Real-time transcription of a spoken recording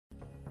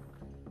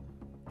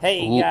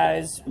Hey Ooh.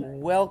 guys,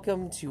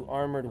 welcome to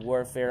Armored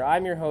Warfare.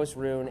 I'm your host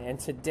Rune, and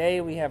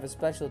today we have a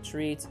special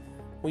treat.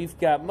 We've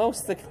got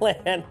most of the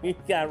clan.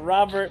 We've got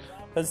Robert,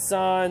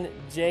 Hassan,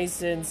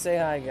 Jason. Say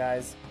hi,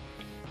 guys.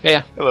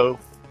 Yeah. Hello.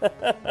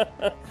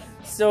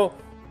 So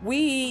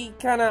we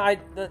kind of,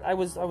 I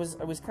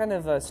was kind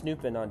of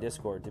snooping on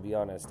Discord, to be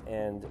honest,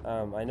 and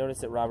I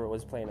noticed that Robert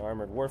was playing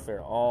Armored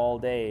Warfare all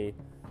day,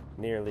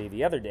 nearly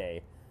the other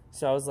day.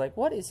 So I was like,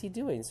 what is he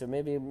doing? So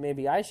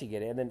maybe I should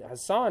get it. And then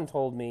Hassan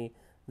told me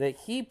that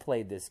he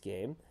played this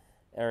game,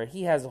 or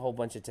he has a whole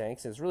bunch of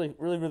tanks. And it's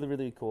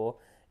really cool.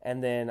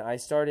 And then I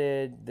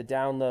started the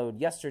download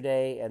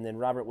yesterday, and then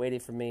Robert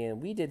waited for me,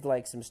 and we did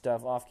like some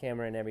stuff off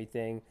camera and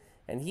everything.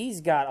 And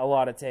he's got a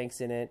lot of tanks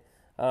in it.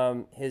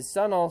 His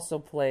son also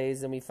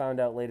plays, and we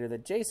found out later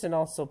that Jason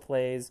also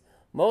plays.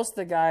 Most of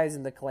the guys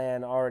in the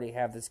clan already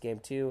have this game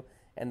too.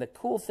 And the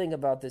cool thing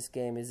about this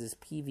game is this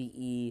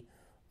PvE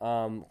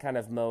kind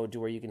of mode to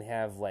where you can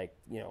have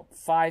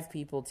 5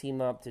 people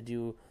team up to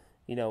do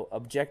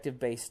objective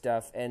based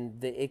stuff,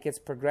 and it gets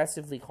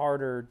progressively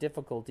harder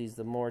difficulties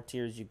the more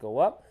tiers you go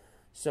up.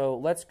 So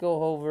let's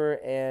go over,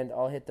 and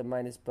I'll hit the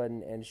minus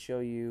button and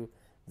show you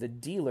the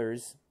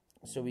dealers,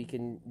 so we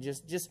can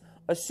just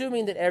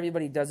assuming that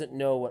everybody doesn't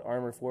know what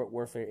Armored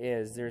Warfare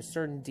is. There's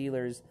certain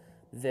dealers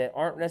that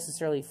aren't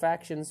necessarily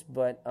factions,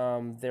 but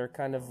they're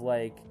kind of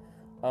like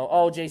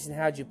Jason,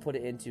 how'd you put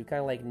it into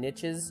kind of like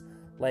niches?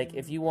 Like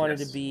if you wanted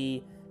to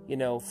be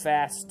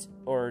fast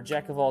or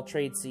jack of all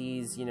trades,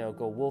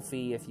 go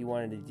Wolfie. If you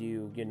wanted to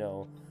do,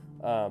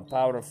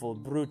 powerful,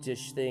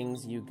 brutish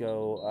things, you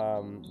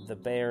go the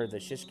bear, the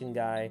Shishkin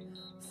guy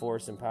for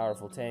some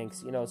powerful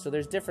tanks. So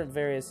there's different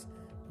various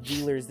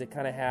dealers that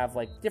kind of have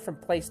like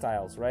different play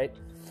styles, right?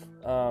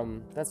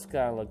 That's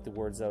kind of like the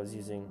words I was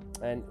using.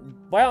 And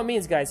by all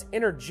means, guys,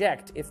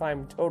 interject if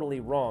I'm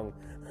totally wrong.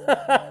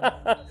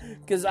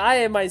 Because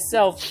I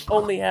myself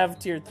only have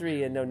tier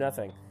 3 and know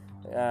nothing.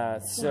 Well,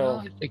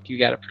 I think you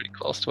got it pretty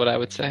close to what I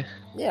would say.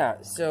 Yeah,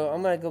 so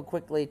I'm gonna go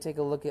quickly take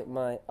a look at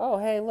my... Oh,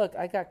 hey, look,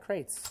 I got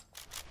crates.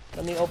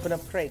 Let me open up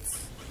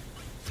crates.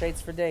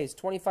 Crates for days.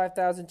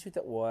 25,000,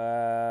 2,000...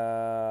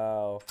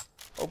 Wow.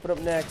 Open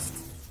up next.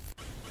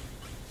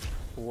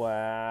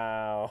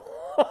 Wow.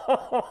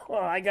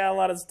 I got a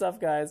lot of stuff,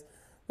 guys.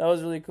 That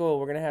was really cool.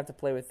 We're gonna have to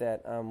play with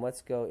that.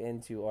 Let's go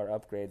into our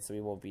upgrades so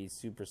we won't be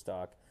super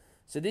stock.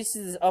 So this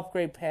is the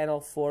upgrade panel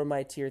for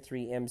my tier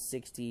 3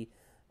 M60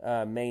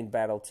 main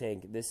battle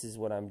tank. This is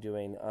what I'm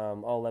doing.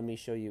 Let me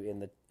show you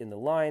in the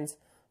lines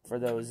for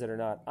those that are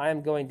not. I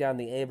am going down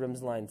the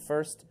Abrams line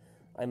first.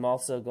 I'm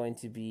also going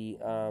to be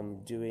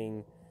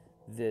doing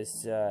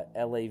this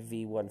LAV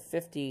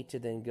 150 to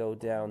then go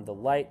down the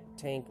light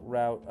tank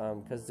route,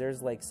 because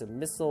there's like some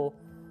missile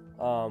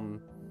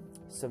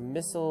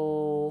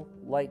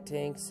light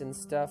tanks and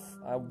stuff.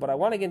 But I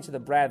want to get into the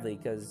Bradley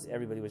because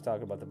everybody was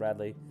talking about the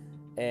Bradley,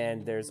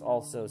 and there's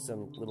also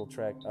some little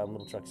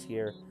trucks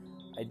here.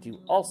 I do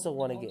also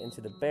want to get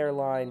into the bear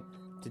line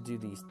to do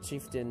these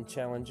Chieftain,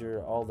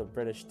 Challenger, all the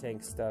British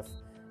tank stuff.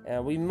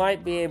 And we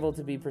might be able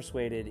to be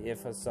persuaded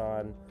if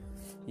Hassan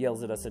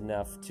yells at us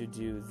enough to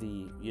do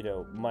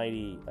the,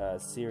 mighty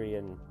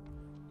Syrian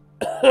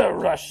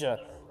Russia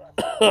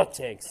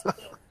tanks.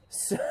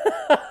 So,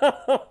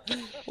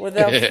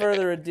 without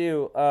further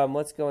ado,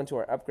 let's go into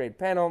our upgrade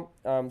panel.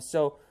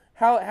 So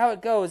how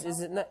it goes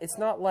is it's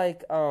not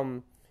like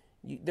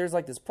there's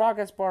like this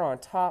progress bar on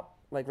top,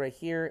 like right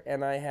here,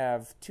 and I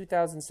have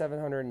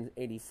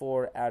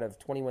 2,784 out of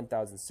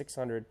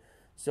 21,600.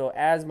 So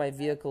as my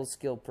vehicle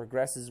skill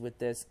progresses with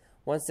this,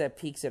 once that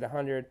peaks at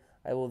 100,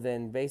 I will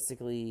then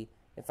basically,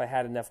 if I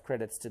had enough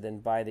credits to then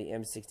buy the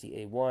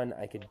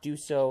M60A1, I could do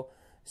so.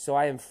 So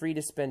I am free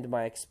to spend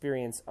my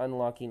experience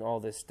unlocking all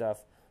this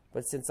stuff.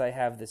 But since I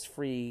have this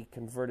free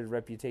converted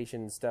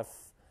reputation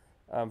stuff,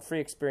 free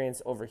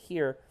experience over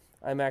here,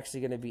 I'm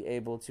actually going to be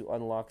able to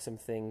unlock some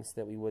things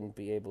that we wouldn't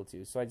be able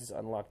to. So I just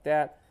unlocked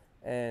that.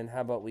 And how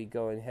about we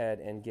go ahead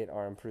and get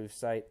our improved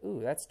sight?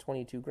 Ooh, that's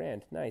 22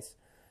 grand. Nice.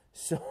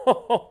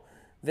 So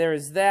there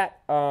is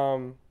that.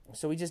 So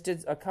we just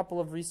did a couple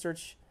of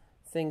research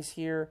things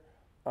here.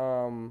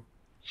 We're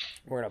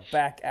going to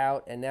back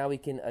out, and now we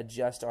can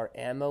adjust our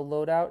ammo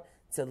loadout.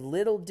 It's a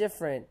little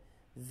different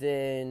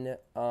than,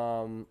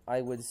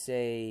 I would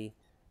say,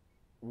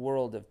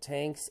 World of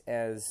Tanks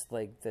as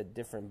like the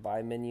different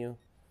buy menu.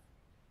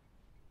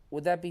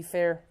 Would that be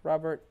fair,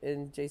 Robert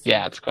and Jason?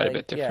 Yeah, it's quite a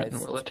bit different. Yeah,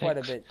 it's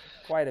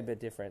quite a bit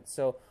different.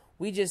 So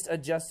we just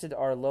adjusted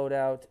our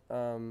loadout.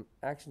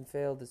 Action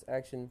failed. This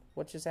action.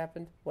 What just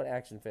happened? What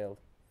action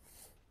failed?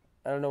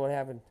 I don't know what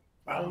happened.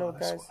 I don't know,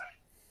 guys.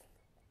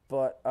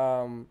 But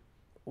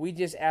we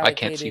just allocated.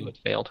 I can't see what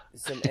failed.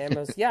 Some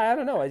ammo. Yeah, I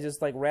don't know. I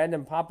just like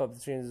random pop-up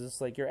screens.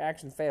 Just like your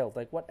action failed.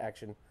 Like what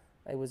action?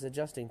 I was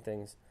adjusting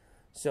things.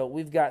 So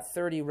we've got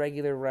 30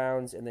 regular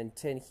rounds, and then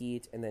 10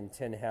 heat, and then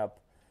 10 help.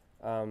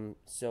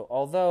 So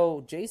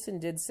although Jason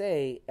did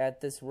say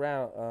at this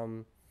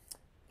round,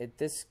 at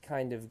this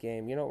kind of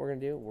game, you know what we're going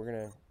to do? We're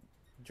going to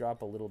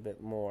drop a little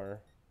bit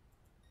more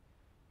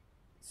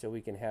so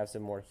we can have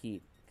some more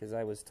heat. Because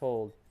I was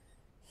told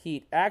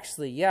heat.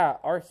 Actually, yeah,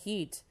 our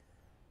heat,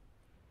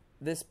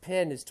 this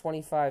pin is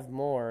 25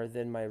 more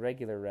than my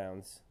regular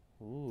rounds.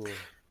 Ooh.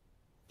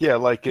 Yeah,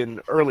 like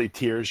in early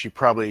tiers, you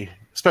probably,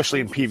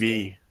 especially in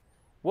PvP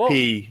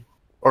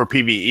or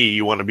PvE,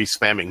 you want to be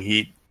spamming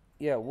heat.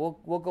 Yeah,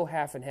 we'll go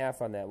half and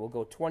half on that. We'll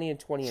go 20 and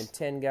 20 and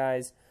 10,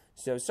 guys.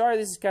 So sorry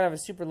this is kind of a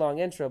super long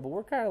intro, but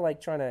we're kind of like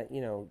trying to,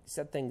 you know,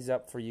 set things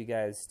up for you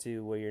guys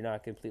too, where you're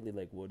not completely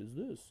like, what is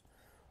this?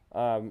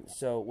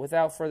 So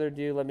without further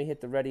ado, let me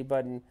hit the ready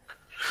button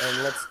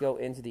and let's go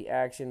into the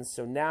actions.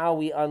 So now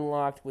we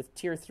unlocked, with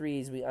tier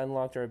 3s, we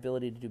unlocked our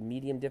ability to do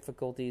medium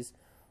difficulties.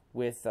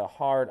 With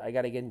hard, I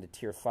got to get into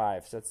tier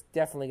 5. So it's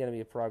definitely going to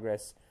be a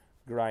progress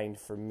grind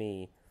for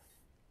me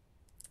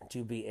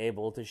to be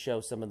able to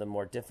show some of the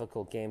more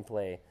difficult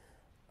gameplay.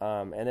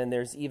 And then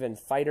there's even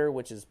fighter,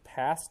 which is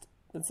past.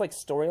 It's like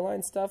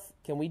storyline stuff.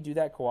 Can we do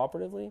that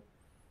cooperatively?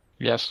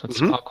 Yes, it's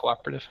all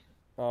cooperative.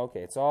 Oh, okay,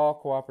 it's all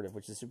cooperative,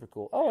 which is super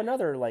cool. Oh,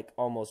 another like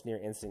almost near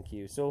instant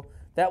queue. So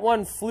that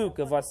one fluke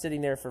of us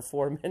sitting there for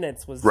 4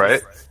 minutes was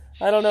right. Just,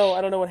 I don't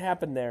know what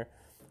happened there.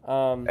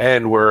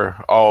 And we're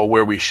all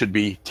where we should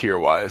be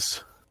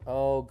tier-wise.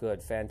 Oh,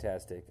 good,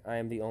 fantastic! I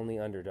am the only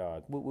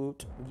underdog. Woot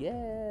woot,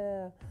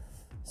 yeah.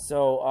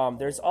 So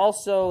there's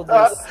also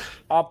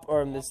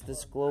this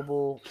this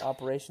global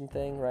operation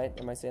thing, right?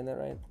 Am I saying that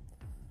right?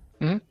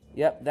 Mm-hmm.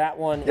 Yep, that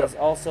one is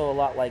also a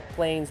lot like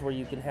Planes, where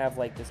you can have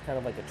like this kind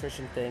of like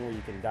attrition thing where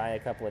you can die a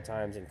couple of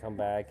times and come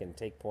back and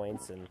take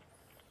points and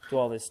do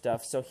all this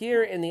stuff. So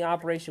here in the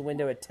operation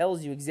window, it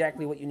tells you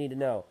exactly what you need to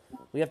know.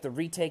 We have to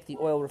retake the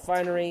oil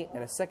refinery,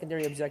 and a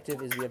secondary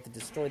objective is we have to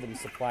destroy the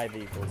supply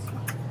vehicles.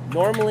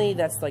 Normally,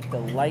 that's like the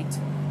light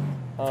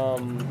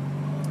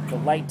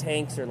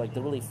tanks or like the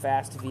really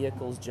fast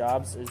vehicles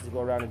jobs is to go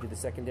around and do the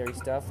secondary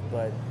stuff.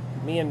 But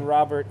me and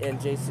Robert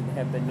and Jason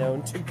have been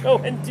known to go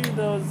and do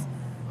those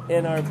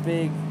in our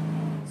big,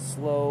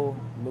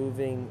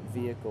 slow-moving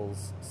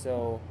vehicles.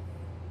 So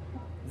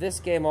this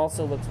game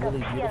also looks really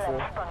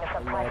beautiful,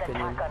 in my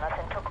opinion.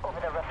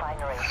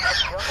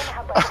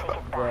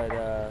 But,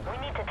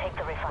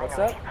 what's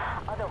up?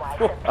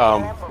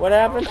 What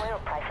happened?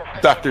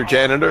 Dr.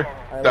 Janitor,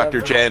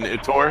 Dr.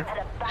 Janitor,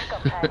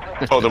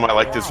 told him I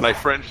liked his knife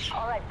French.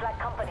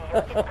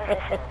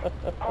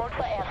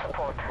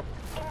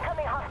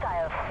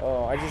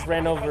 Oh, I just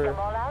ran over.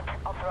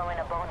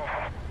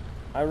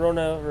 I ran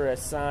over a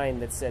sign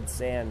that said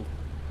sand.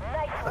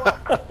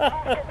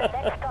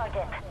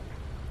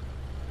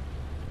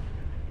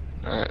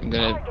 Alright, I'm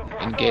gonna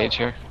engage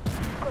here.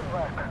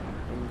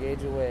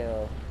 Engage a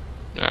whale.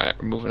 Alright,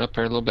 we're moving up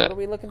here a little bit. What are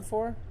we looking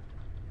for?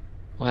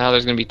 Well,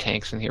 there's gonna be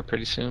tanks in here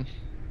pretty soon.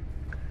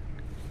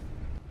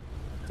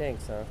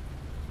 Tanks, huh?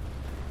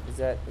 Is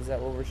that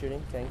what we're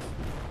shooting? Tanks?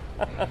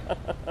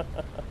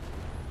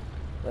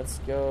 Let's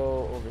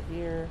go over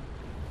here.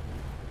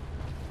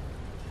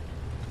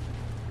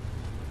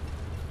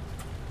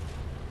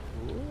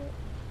 Ooh.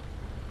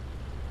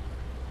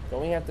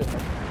 Don't we have to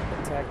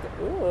attack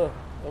the... Ooh!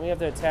 Don't we have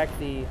to attack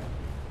the...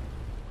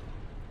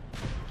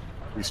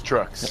 These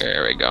trucks.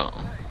 There we go.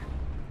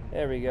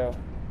 There we go.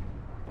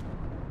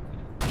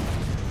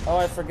 Oh,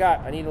 I forgot.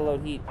 I need to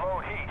load heat.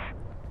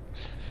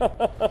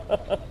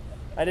 I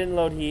didn't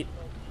load heat.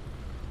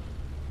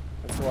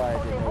 That's why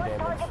I did no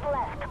damage.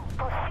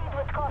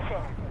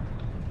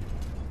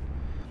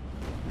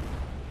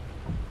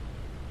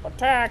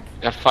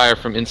 Attack! Got fire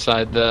from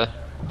inside the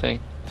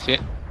thing. See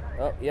it?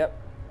 Oh, yep.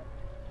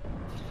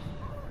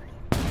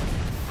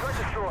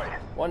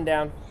 One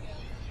down.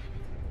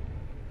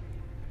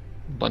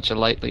 Bunch of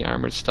lightly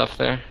armored stuff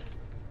there.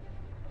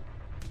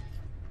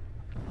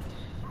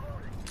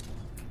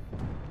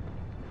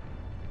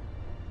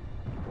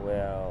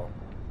 Well,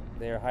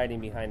 they're hiding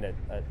behind a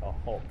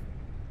Hulk.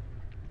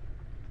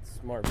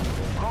 Smart people.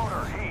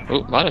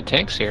 Oh, a lot of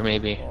tanks here,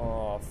 maybe.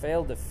 Oh,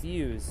 failed to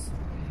fuse.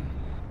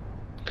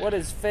 What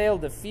is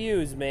failed to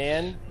fuse,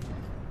 man?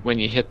 When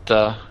you hit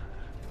the...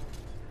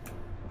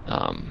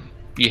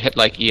 you hit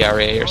like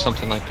ERA or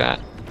something like that.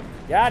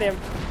 Got him.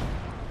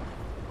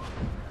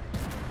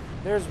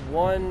 There's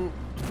one.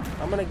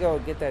 I'm gonna go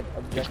get that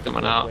objective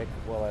real quick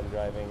while I'm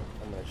driving.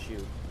 I'm gonna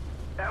shoot.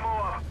 Ammo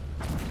up.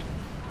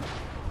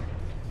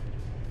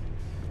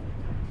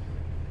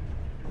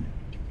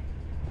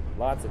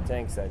 Lots of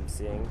tanks I'm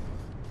seeing.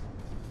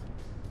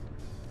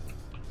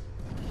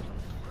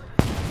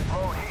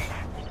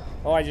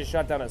 Oh, I just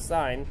shot down a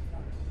sign.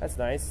 That's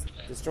nice.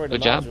 Destroyed a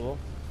module.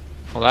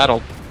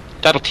 Well,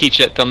 that'll teach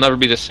it. They'll never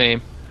be the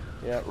same.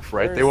 Yeah.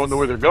 Right. They won't know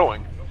where they're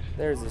going.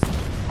 There's this.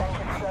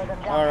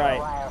 All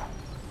right.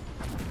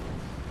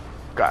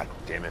 God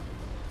damn it.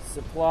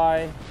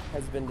 Supply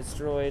has been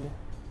destroyed.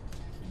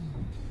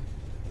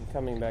 I'm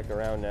coming back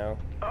around now.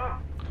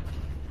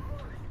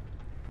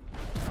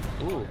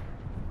 Ooh.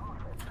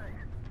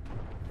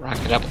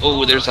 Rocket up.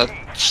 Oh, there's a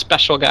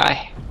special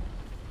guy.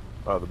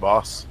 Oh, the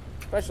boss.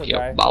 Special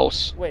guy.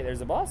 Boss. Wait,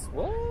 there's a boss?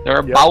 What? There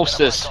are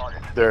bosses.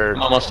 They're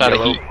almost out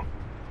of heat.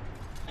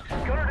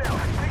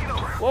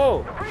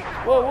 Whoa!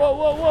 Whoa, whoa,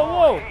 whoa, whoa,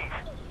 whoa!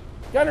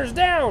 Gunner's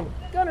down!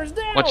 Gunner's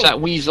down! Watch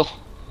that weasel.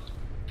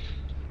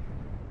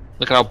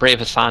 Look at how brave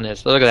Hassan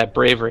is. Look at that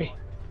bravery.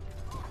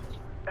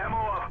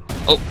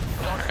 Oh,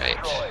 alright.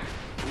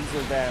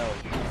 Weasel down.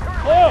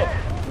 Whoa!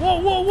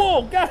 Whoa, whoa,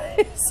 whoa,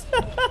 guys!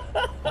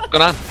 What's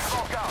going on?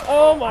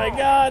 Oh my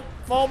god!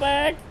 Fall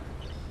back!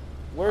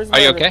 Where's my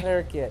Are you okay?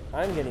 repair kit?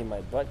 I'm getting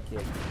my butt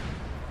kicked.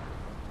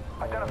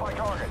 Identify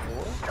target.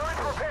 Turret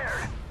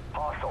prepared.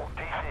 Hostile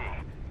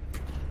DC.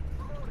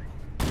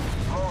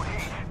 Low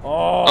heat.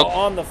 Oh,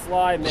 on the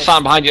fly, miss.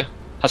 Hassan behind you.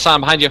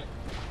 Hassan behind you.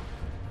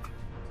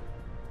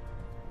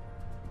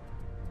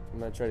 I'm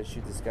gonna try to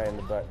shoot this guy in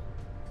the butt.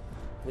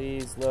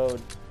 Please load.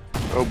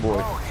 Oh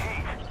boy.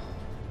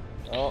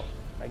 Oh,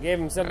 I gave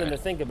him something to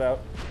think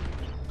about.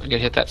 I'm gonna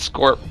hit that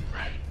scorp.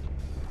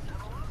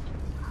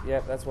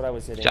 Yep, that's what I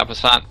was hitting. Good job,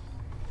 Hassan.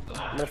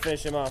 I'm gonna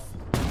finish him off.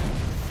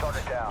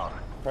 Target down.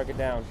 Target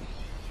down.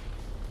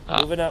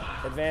 Moving up,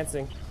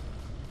 advancing.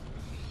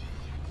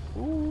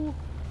 Ooh.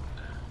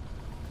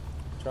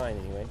 Trying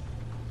anyway.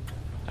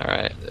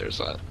 Alright,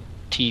 there's a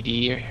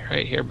TD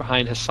right here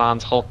behind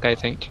Hassan's Hulk, I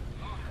think.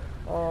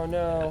 Oh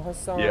no,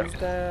 Hassan's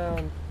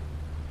down.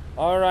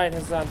 Alright,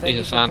 Hassan, thank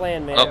you Hassan. for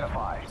playing, man.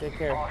 Oh. Take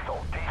care.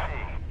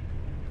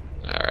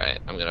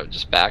 Alright, I'm gonna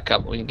just back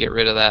up. We can get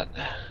rid of that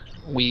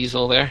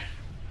weasel there.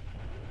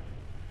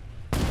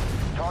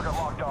 Target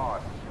locked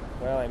on.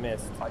 Well, I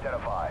missed.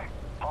 Identify.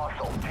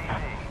 Hostile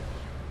DC.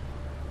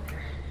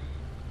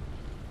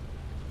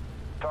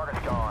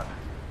 Target's gone.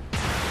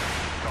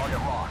 Target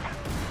locked.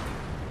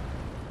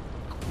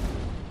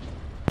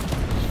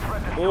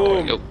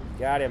 Boom. Go.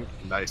 Got him.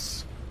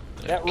 Nice.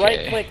 That Okay.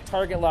 right click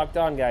target locked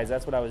on, guys.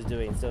 That's what I was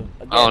doing. So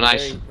again, Oh,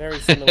 nice. very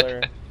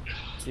similar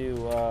to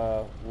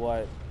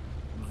what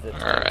the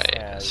tanks Alright,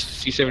 has.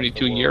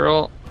 C-72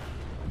 Euro.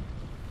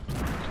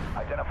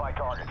 Identify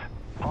target.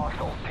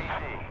 Hostile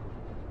DC.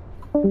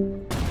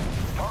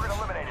 Target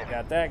eliminated.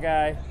 Got that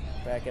guy.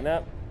 Backing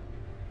up.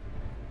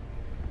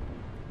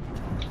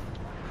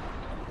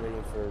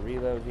 Waiting for a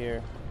reload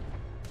here.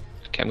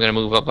 Okay, I'm gonna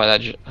move up by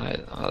that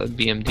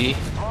BMD.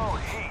 Low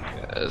heat.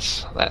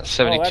 Because that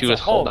 72 a is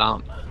hold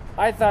Hulk. down.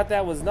 I thought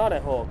that was not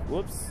a Hulk.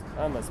 Whoops.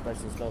 I'm a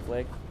special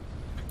snowflake.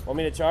 Want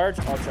me to charge?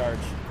 I'll charge.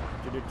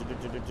 Never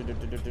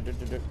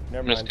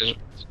I'm just mind.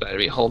 gonna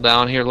be hold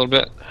down here a little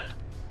bit.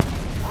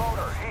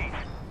 Rotor heat.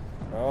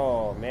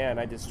 Oh man,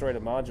 I destroyed a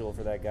module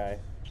for that guy.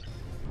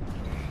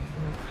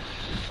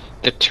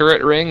 The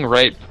turret ring,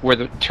 right where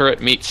the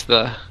turret meets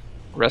the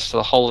rest of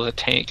the hull of the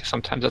tank,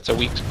 sometimes that's a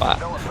weak spot.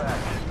 No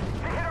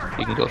effect.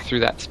 You can go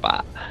through that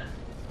spot.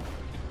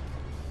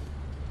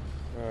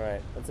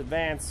 Alright, let's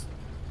advance.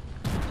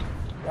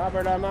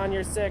 Robert, I'm on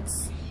your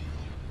 6.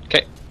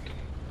 Okay.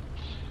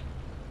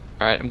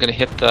 Alright, I'm gonna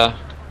hit the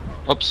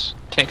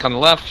tank on the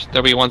left.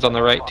 There'll be ones on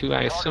the right too,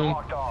 I assume.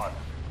 Target locked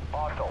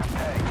on. Hostile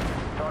tank.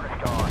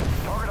 Target's gone.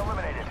 Target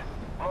eliminated.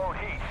 Low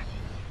heat.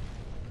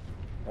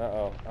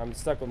 Uh-oh, I'm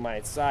stuck with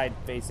my side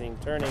facing,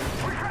 turning.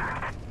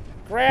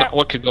 Crap!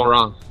 What could go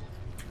wrong?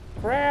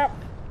 Crap!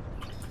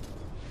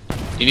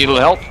 You need a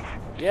little help?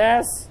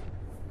 Yes!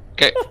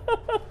 Okay.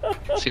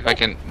 See if I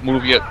can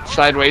move you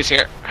sideways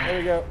here. There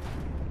we go.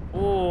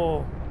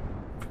 Ooh.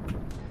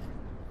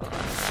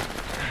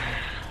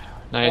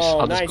 Nice. Oh,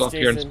 I'll just nice, go up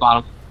here and Jason.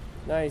 spot him.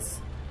 Nice.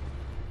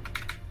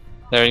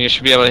 There, and you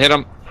should be able to hit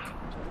him.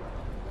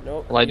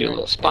 Nope. Well, I do a you're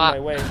little in spot. my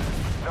way.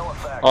 No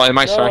effect. Oh, am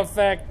I No sorry?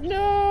 effect.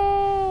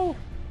 No!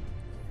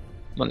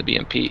 I'm on the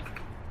BMP.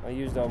 I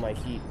used all my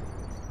heat.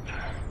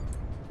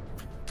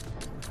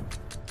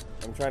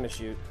 I'm trying to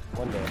shoot.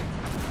 One day.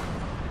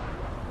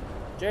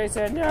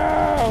 Jason,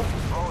 no!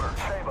 Rotor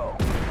Sabo.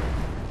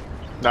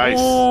 Nice.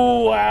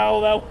 Ooh, wow,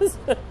 that was...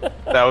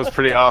 That was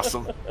pretty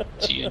awesome.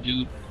 See you,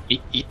 dude.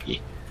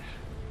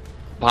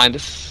 Behind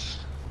us.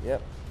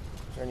 Yep.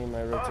 Turning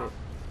my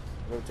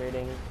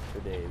rotating for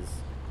days.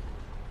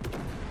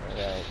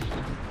 Alright.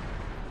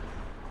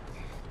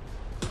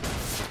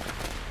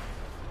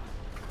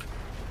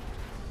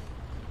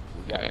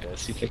 We got Alright, this.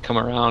 let's see if they come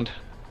around.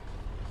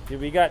 Dude,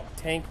 we got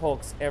tank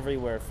hulks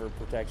everywhere for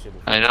protection.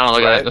 I know,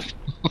 look at that.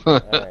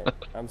 Alright,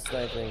 I'm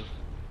sniping.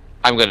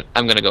 I'm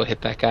gonna go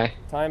hit that guy.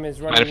 Time is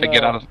Mind running if I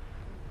get out of...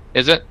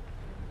 Is it?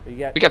 We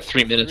got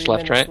 3 minutes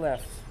left, right?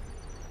 left.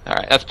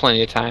 Alright, that's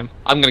plenty of time.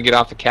 I'm gonna get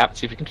off the cap and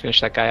see if we can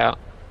finish that guy out.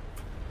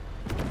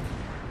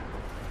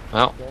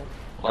 Well, Okay.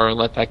 or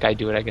let that guy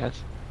do it, I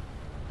guess.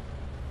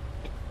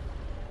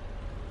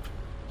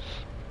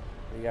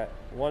 We got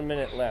 1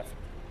 minute left.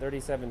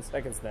 37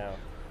 seconds now.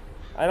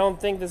 I don't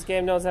think this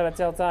game knows how to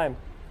tell time.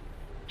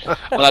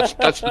 Well,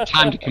 that's the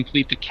time to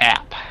complete the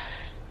cap.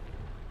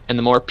 And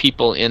the more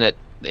people in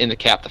the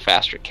cap, the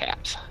faster it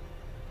caps.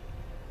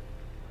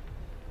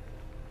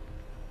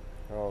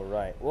 All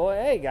right. Well,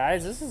 hey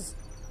guys, this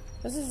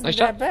isn't Nice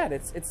that job. bad.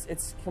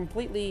 It's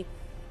completely.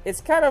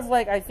 It's kind of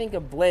like, I think, a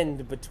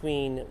blend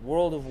between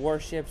World of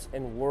Warships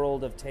and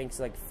World of Tanks,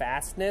 like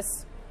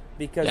fastness,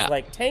 because Yeah.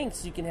 like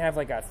tanks you can have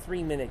like a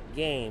 3-minute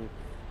game,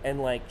 and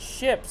like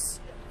ships,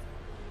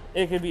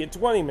 it could be a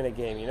 20-minute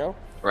game. You know.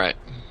 Right.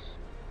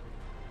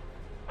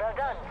 Well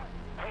done.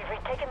 We've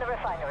retaken the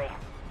refinery.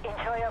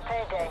 Enjoy your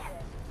payday.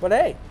 But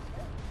hey,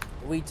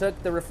 we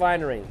took the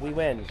refinery. We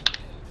win.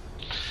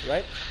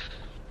 right?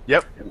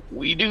 Yep.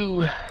 We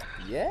do.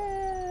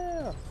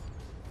 Yeah.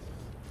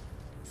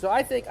 So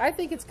I think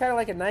it's kind of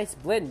like a nice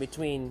blend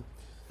between,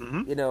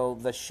 you know,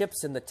 the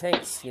ships and the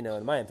tanks. You know,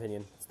 in my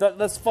opinion,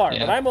 thus far. Yeah.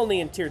 But I'm only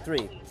in tier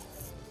 3,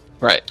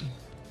 Right.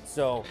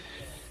 so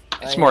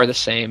It's more the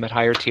same at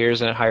higher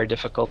tiers and at higher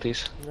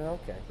difficulties.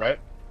 Okay. Right.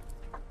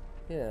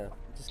 Yeah.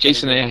 Just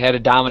Jason and I had a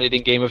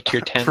dominating game of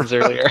tier 10s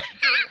earlier.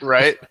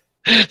 Right.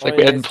 It's like Oh,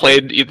 we yeah, hadn't it's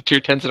played either tier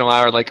 10s in a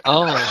while. We're like,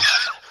 oh,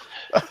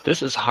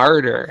 this is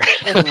harder.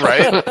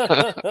 Right.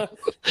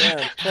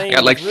 Yeah, playing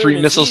Got like with 3 Rune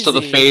is missiles to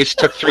the easy. face,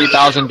 took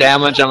 3,000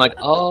 damage. I'm like,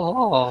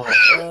 oh,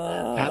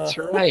 that's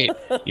right.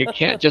 You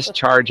can't just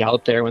charge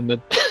out there when the...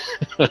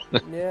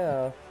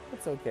 Yeah,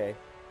 that's okay.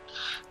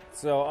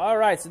 So,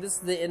 alright, so this is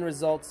the end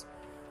results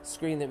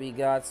screen that we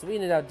got. So we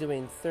ended up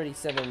doing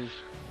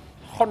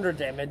 3,700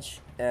 damage,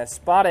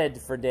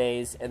 spotted for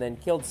days, and then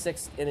killed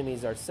 6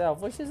 enemies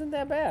ourselves, which isn't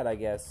that bad, I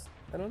guess.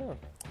 I don't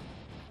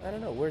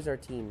know. Where's our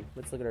team?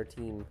 Let's look at our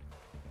team.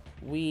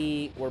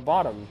 We were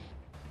bottom.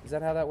 Is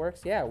that how that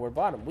works? Yeah, we're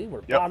bottom. We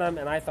were bottom,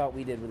 and I thought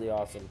we did really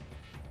awesome.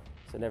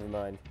 So never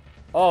mind.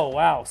 Oh,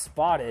 wow,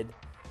 spotted.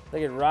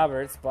 Look at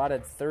Robert,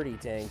 spotted 30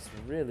 tanks.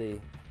 Really?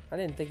 I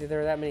didn't think that there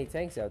were that many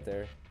tanks out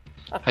there.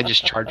 I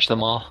just charged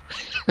them all.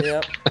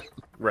 Yep.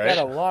 Right.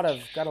 Got a lot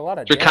of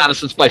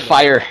Reconnaissance damage, by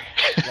fire.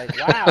 Like,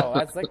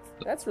 wow,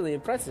 that's really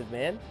impressive,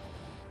 man.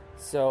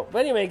 So, but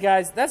anyway,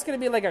 guys, that's gonna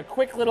be like a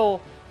quick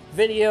little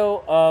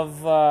video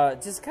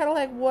of just kind of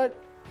like what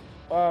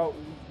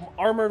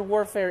armored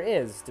warfare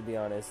is, to be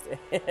honest.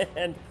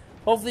 And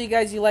hopefully, you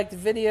guys, you liked the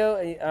video.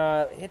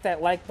 Hit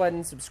that like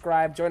button,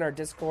 subscribe, join our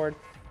Discord.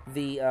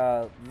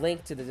 The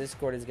link to the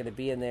Discord is going to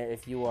be in there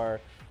if you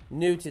are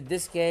new to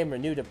this game, or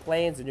new to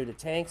planes, or new to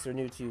tanks, or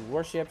new to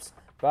warships.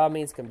 By all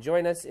means, come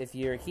join us. If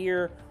you're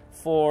here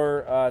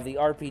for the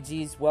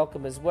RPGs,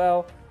 welcome as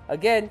well.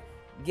 Again,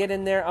 get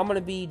in there. I'm going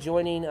to be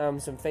joining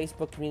some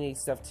Facebook community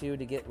stuff too,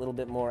 to get a little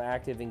bit more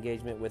active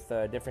engagement with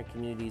different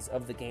communities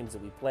of the games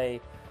that we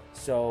play.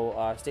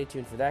 So stay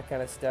tuned for that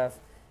kind of stuff.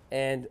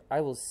 And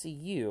I will see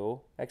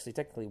you, actually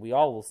technically we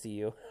all will see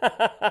you,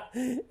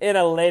 in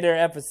a later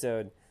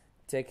episode.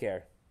 Take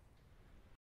care.